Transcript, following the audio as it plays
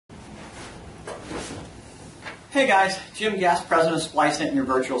Hey guys, Jim Guest, President of SpliceNet and your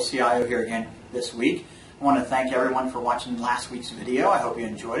virtual CIO here again this week. I want to thank everyone for watching last week's video. I hope you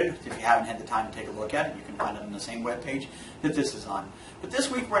enjoyed it. If you haven't had the time to take a look at it, you can find it on the same webpage that this is on. But this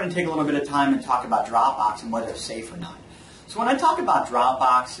week we're going to take a little bit of time and talk about Dropbox and whether it's safe or not. So when I talk about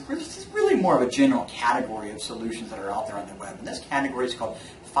Dropbox, it's really more of a general category of solutions that are out there on the web. And this category is called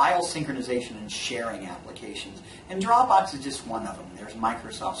file synchronization and sharing applications. And Dropbox is just one of them. There's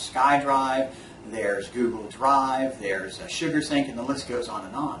Microsoft SkyDrive, there's Google Drive, there's SugarSync, and the list goes on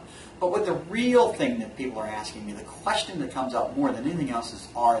and on. But what the real thing that people are asking me, the question that comes up more than anything else is,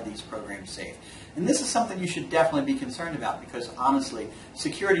 are these programs safe? And this is something you should definitely be concerned about because, honestly,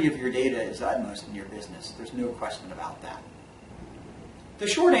 security of your data is utmost in your business. There's no question about that. The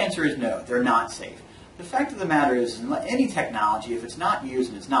short answer is no, they're not safe. The fact of the matter is, any technology, if it's not used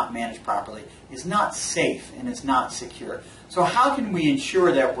and it's not managed properly, is not safe and it's not secure. So how can we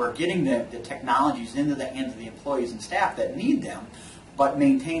ensure that we're getting the technologies into the hands of the employees and staff that need them, but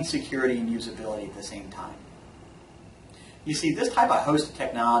maintain security and usability at the same time? You see, this type of hosted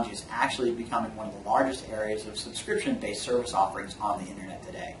technology is actually becoming one of the largest areas of subscription-based service offerings on the internet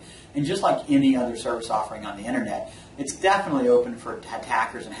today. And just like any other service offering on the internet, it's definitely open for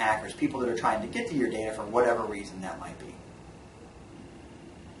attackers and hackers, people that are trying to get to your data for whatever reason that might be.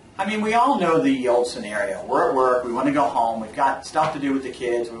 I mean, we all know the old scenario. We're at work, we want to go home, we've got stuff to do with the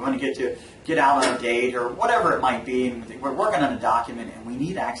kids, we want to get out on a date or whatever it might be, and we're working on a document and we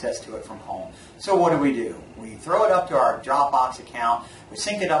need access to it from home. So what do? We throw it up to our Dropbox account, we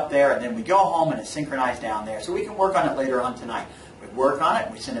sync it up there, and then we go home and it's synchronized down there so we can work on it later on tonight. We work on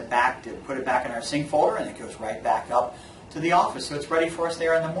it, we send it back to put it back in our sync folder, and it goes right back up to the office so it's ready for us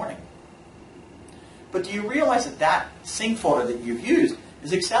there in the morning. But do you realize that that sync folder that you've used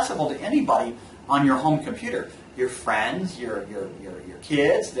is accessible to anybody on your home computer? Your friends, your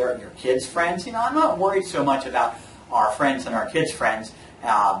kids, your kids' friends. You know, I'm not worried so much about our friends and our kids' friends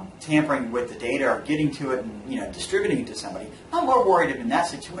tampering with the data or getting to it and distributing it to somebody. I'm more worried in that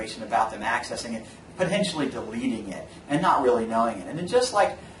situation about them accessing it, potentially deleting it, and not really knowing it. And then just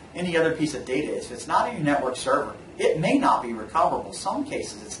like any other piece of data, if it's not on your network server, it may not be recoverable. Some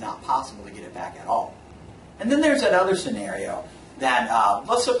cases it's not possible to get it back at all. And then there's that other scenario that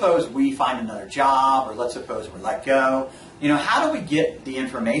let's suppose we find another job, or let's suppose we're let go. How do we get the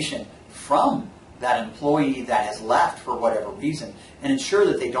information from that employee that has left for whatever reason and ensure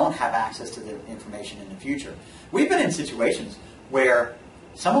that they don't have access to the information in the future? We've been in situations where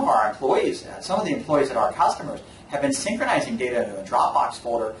some of our employees, some of the employees that are our customers, have been synchronizing data to a Dropbox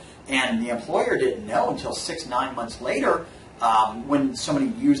folder, and the employer didn't know until 6-9 months later when somebody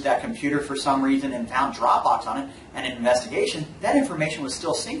used that computer for some reason and found Dropbox on it, and an investigation, that information was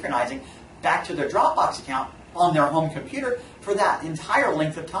still synchronizing back to their Dropbox account on their home computer for that entire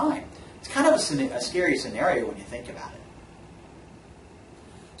length of time. It's kind of a scary scenario when you think about it.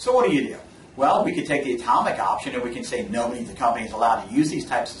 So what do? Well, we could take the atomic option and we can say nobody in the company is allowed to use these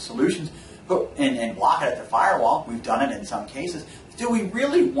types of solutions and block it at the firewall. We've done it in some cases. Do we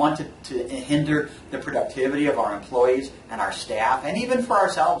really want to hinder the productivity of our employees and our staff, and even for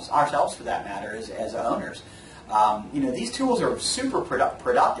ourselves for that matter, as owners? These tools are super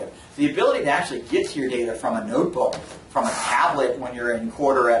productive. The ability to actually get to your data from a notebook, from a tablet when you're in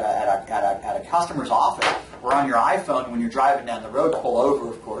quarter at a customer's office, or on your iPhone when you're driving down the road, pull over,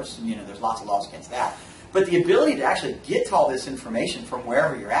 of course. There's lots of laws against that. But the ability to actually get to all this information from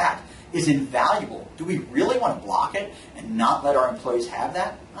wherever you're at is invaluable. Do we really want to block it and not let our employees have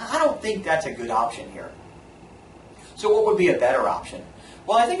that? I don't think that's a good option here. So what would be a better option?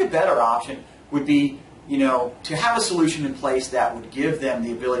 Well, I think a better option would be to have a solution in place that would give them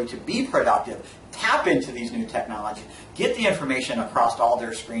the ability to be productive, tap into these new technologies, get the information across all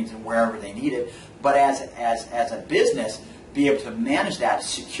their screens and wherever they need it, but as a business, be able to manage that,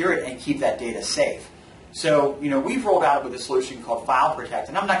 secure it, and keep that data safe. So, we've rolled out with a solution called File Protect,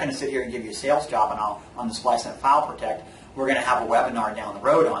 and I'm not going to sit here and give you a sales job on the SpliceNet File Protect. We're going to have a webinar down the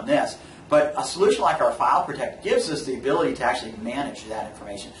road on this. But a solution like our File Protect gives us the ability to actually manage that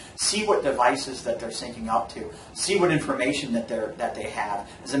information, see what devices that they're syncing up to, see what information that they have.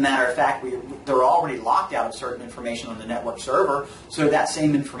 As a matter of fact, they're already locked out of certain information on the network server, so that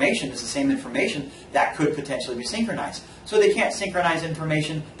same information is the same information that could potentially be synchronized. So they can't synchronize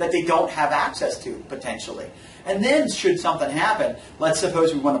information that they don't have access to, potentially. And then, should something happen, let's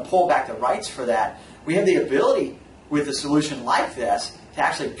suppose we want to pull back the rights for that, we have the ability with a solution like this to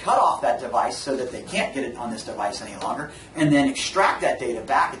actually cut off that device so that they can't get it on this device any longer, and then extract that data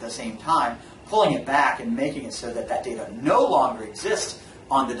back at the same time, pulling it back and making it so that that data no longer exists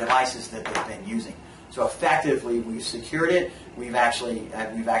on the devices that they've been using. So effectively, we've secured it. We've actually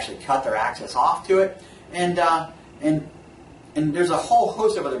cut their access off to it, and there's a whole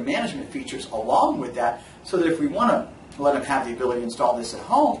host of other management features along with that, so that if we want to let them have the ability to install this at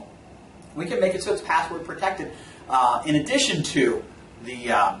home, we can make it so it's password protected, in addition to the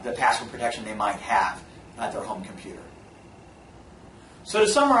password protection they might have at their home computer. So to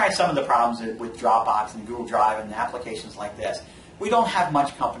summarize some of the problems with Dropbox and Google Drive and applications like this, we don't have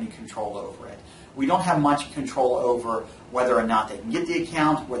much company control over it. We don't have much control over whether or not they can get the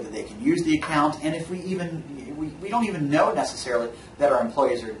account, whether they can use the account, and if we don't even know necessarily that our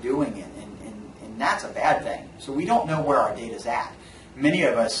employees are doing it, and that's a bad thing. So we don't know where our data's at. Many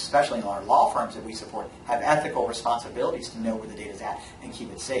of us, especially in our law firms that we support, have ethical responsibilities to know where the data's at and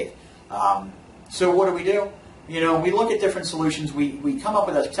keep it safe. So what do? We look at different solutions. We come up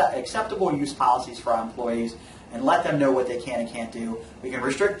with acceptable use policies for our employees and let them know what they can and can't do. We can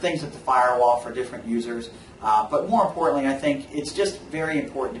restrict things at the firewall for different users. But more importantly, I think it's just very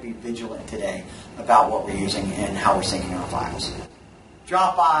important to be vigilant today about what we're using and how we're syncing our files.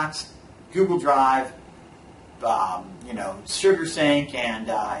 Dropbox, Google Drive, SugarSync and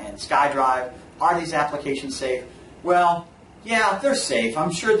SkyDrive, are these applications safe? Well, yeah, they're safe.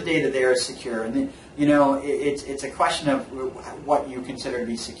 I'm sure the data there is secure, and it's a question of what you consider to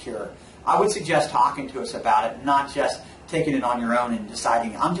be secure. I would suggest talking to us about it, not just taking it on your own and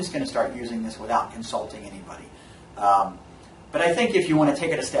deciding I'm just going to start using this without consulting anybody. But I think if you want to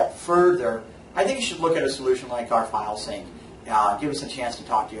take it a step further, I think you should look at a solution like our file sync. Give us a chance to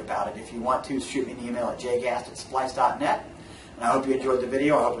talk to you about it. If you want to, shoot me an email at jgast@splice.net. And I hope you enjoyed the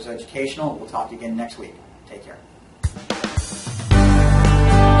video. I hope it was educational. We'll talk to you again next week. Take care.